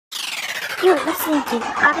You're listening to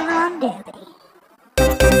Huddle Daily.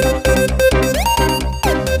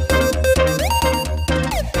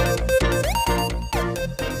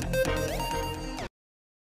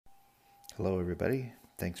 Hello everybody,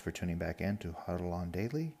 thanks for tuning back in to Huddle On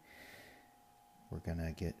Daily. We're going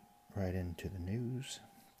to get right into the news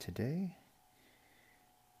today.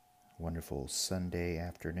 Wonderful Sunday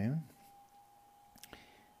afternoon.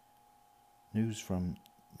 News from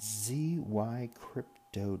zycrypto.com.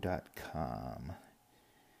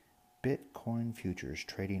 Bitcoin futures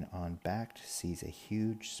trading on Bakkt sees a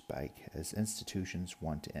huge spike as institutions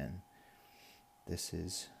want in. This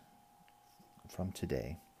is from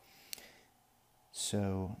today.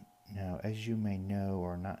 So, now as you may know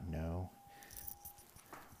or not know,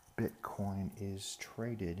 Bitcoin is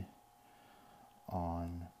traded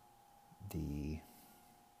on the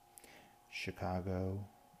Chicago,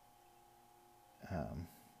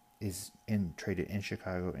 traded in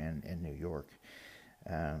Chicago and in New York.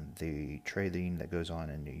 The trading that goes on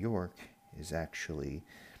in New York is actually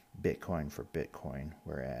Bitcoin for Bitcoin,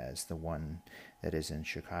 whereas the one that is in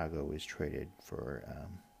Chicago is traded for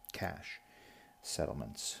cash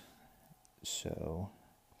settlements. So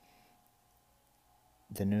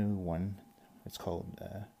the new one, it's called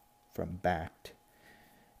from Bakkt,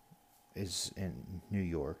 is in New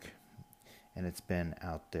York, and it's been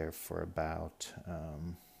out there for about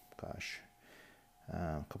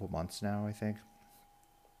a couple months now, I think.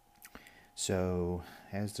 So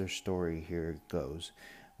as their story here goes,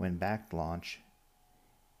 when Bakkt launched,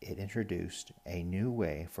 it introduced a new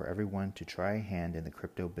way for everyone to try a hand in the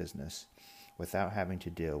crypto business without having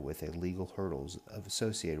to deal with the legal hurdles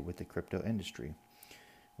associated with the crypto industry.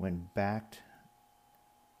 When Bakkt,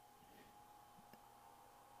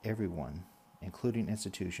 everyone, including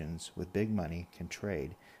institutions with big money, can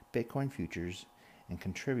trade Bitcoin futures and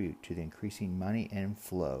contribute to the increasing money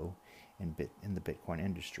inflow in the Bitcoin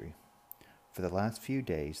industry. For the last few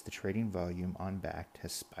days, the trading volume on Bakkt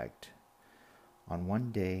has spiked. On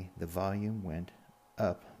one day, the volume went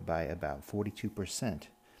up by about 42%,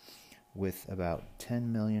 with about $10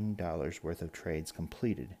 million worth of trades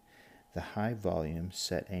completed. The high volume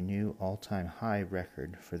set a new all-time high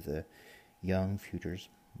record for the young futures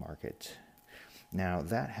market. Now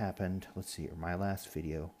that happened, my last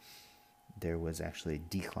video, there was actually a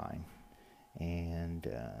decline. And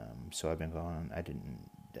so I've been going,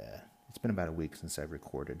 it's been about a week since I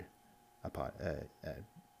recorded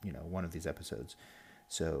one of these episodes.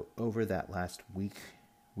 So over that last week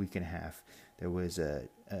and a half, there was a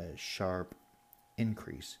sharp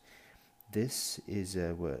increase. This is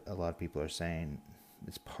what a lot of people are saying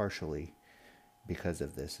is partially because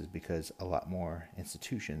of this, is because a lot more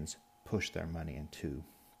institutions push their money into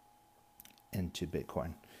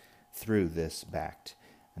Bitcoin through this Bakkt.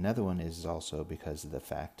 Another one is also because of the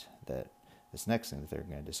fact that this next thing that they're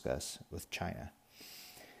going to discuss with China.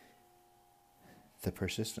 The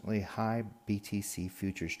persistently high BTC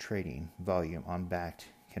futures trading volume on Bakkt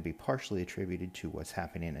can be partially attributed to what's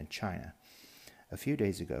happening in China. A few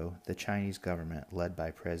days ago, the Chinese government, led by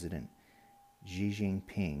President Xi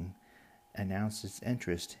Jinping, announced its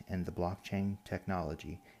interest in the blockchain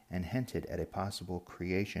technology and hinted at a possible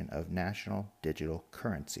creation of national digital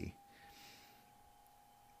currency.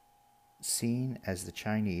 Seen as the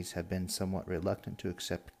Chinese have been somewhat reluctant to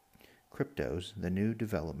accept cryptos, the new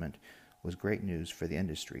development was great news for the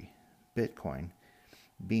industry. Bitcoin,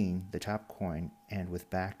 being the top coin and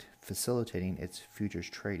with Bakkt facilitating its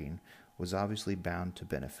futures trading, was obviously bound to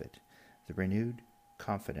benefit. The renewed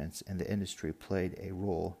confidence in the industry played a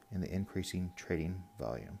role in the increasing trading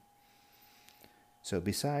volume. So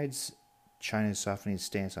besides China's softening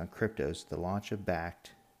stance on cryptos, the launch of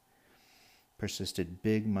Bakkt persisted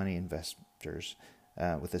big money investors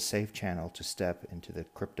with a safe channel to step into the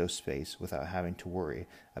crypto space without having to worry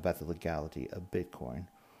about the legality of Bitcoin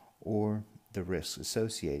or the risks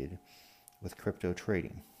associated with crypto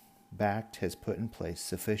trading. Bakkt has put in place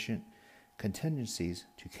sufficient contingencies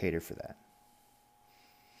to cater for that.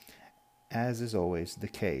 As is always the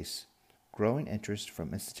case, growing interest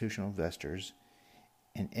from institutional investors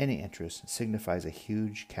in any interest signifies a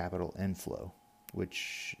huge capital inflow,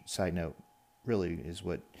 which, side note, really is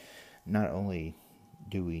what not only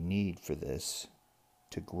do we need for this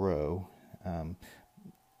to grow,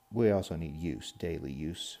 we also need daily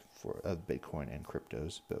use of Bitcoin and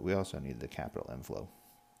cryptos, but we also need the capital inflow.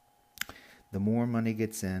 The more money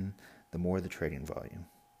gets in, the more the trading volume.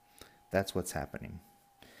 That's what's happening.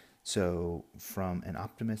 So from an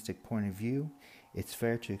optimistic point of view, it's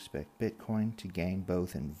fair to expect Bitcoin to gain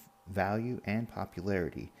both in value and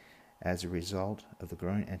popularity as a result of the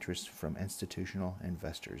growing interest from institutional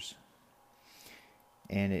investors.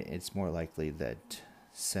 And it's more likely that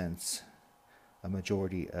since a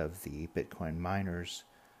majority of the Bitcoin miners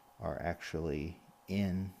are actually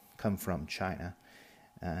come from China,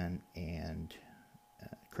 and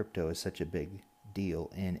crypto is such a big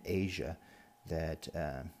deal in Asia that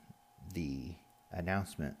the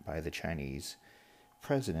announcement by the Chinese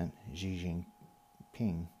President Xi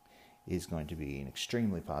Jinping is going to be an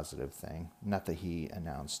extremely positive thing. Not that he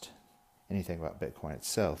announced anything about Bitcoin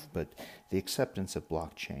itself, but the acceptance of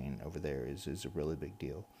blockchain over there is a really big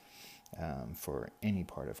deal for any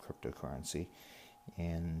part of cryptocurrency.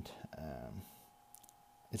 And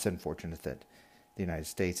it's unfortunate that the United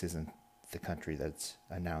States isn't the country that's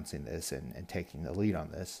announcing this and taking the lead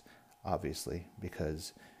on this, obviously,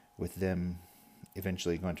 because with them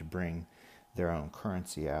eventually going to bring their own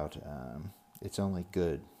currency out, it's only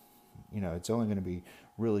good. It's only going to be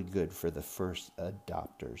really good for the first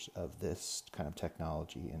adopters of this kind of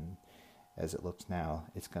technology. And as it looks now,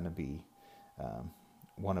 it's going to be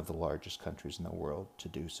one of the largest countries in the world to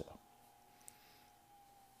do so.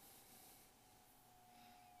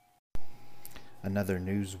 Another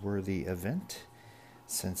newsworthy event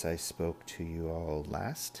since I spoke to you all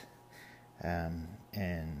last.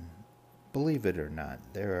 And believe it or not,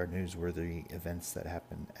 there are newsworthy events that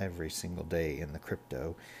happen every single day in the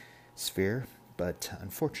crypto sphere, but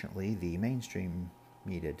unfortunately the mainstream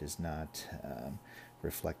media does not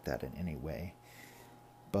reflect that in any way.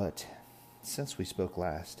 But since we spoke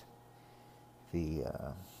last, the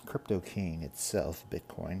crypto king itself,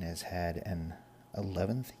 Bitcoin, has had an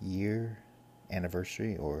 11th year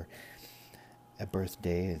anniversary, or a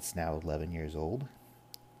birthday. It's now 11 years old.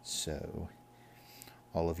 So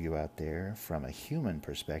all of you out there, from a human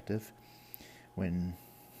perspective, when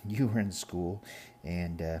you were in school,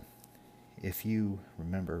 and if you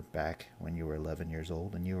remember back when you were 11 years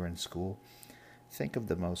old and you were in school, think of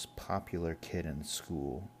the most popular kid in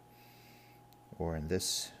school, or in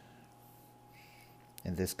this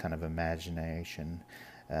kind of imaginary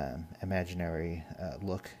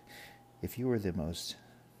look. If you were the most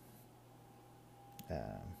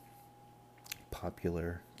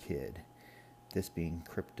popular kid, this being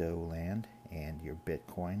crypto land and your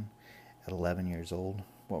Bitcoin, at 11 years old,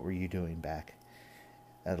 what were you doing back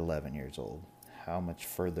at 11 years old? How much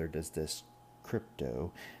further does this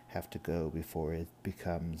crypto have to go before it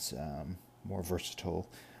becomes more versatile?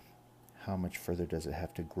 How much further does it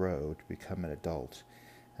have to grow to become an adult?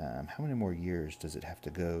 How many more years does it have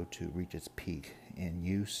to go to reach its peak in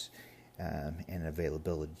use and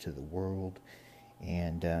availability to the world,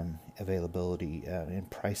 and availability and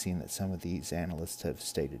pricing that some of these analysts have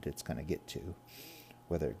stated it's going to get to,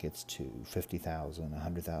 whether it gets to $50,000,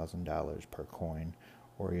 $100,000 per coin,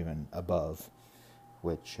 or even above,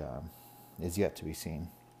 which is yet to be seen.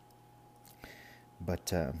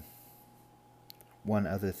 But one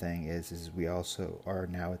other thing is we also are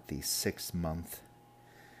now at the 6-month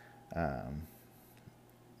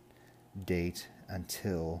date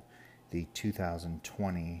until the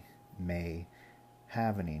 2020 May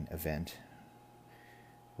halvening event,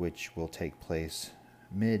 which will take place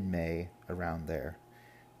mid-May, around there.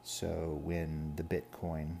 So when the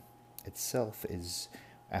Bitcoin itself is,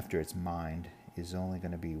 after it's mined, is only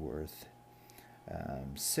going to be worth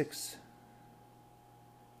 6,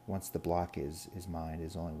 once the block is mined,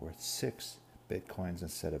 is only worth 6 Bitcoins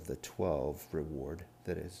instead of the 12 reward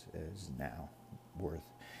that is now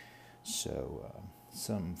worth. So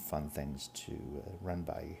some fun things to run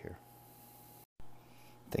by you here.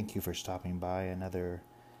 Thank you for stopping by another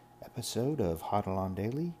episode of Hodl on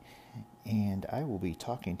Daily, and I will be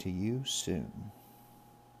talking to you soon.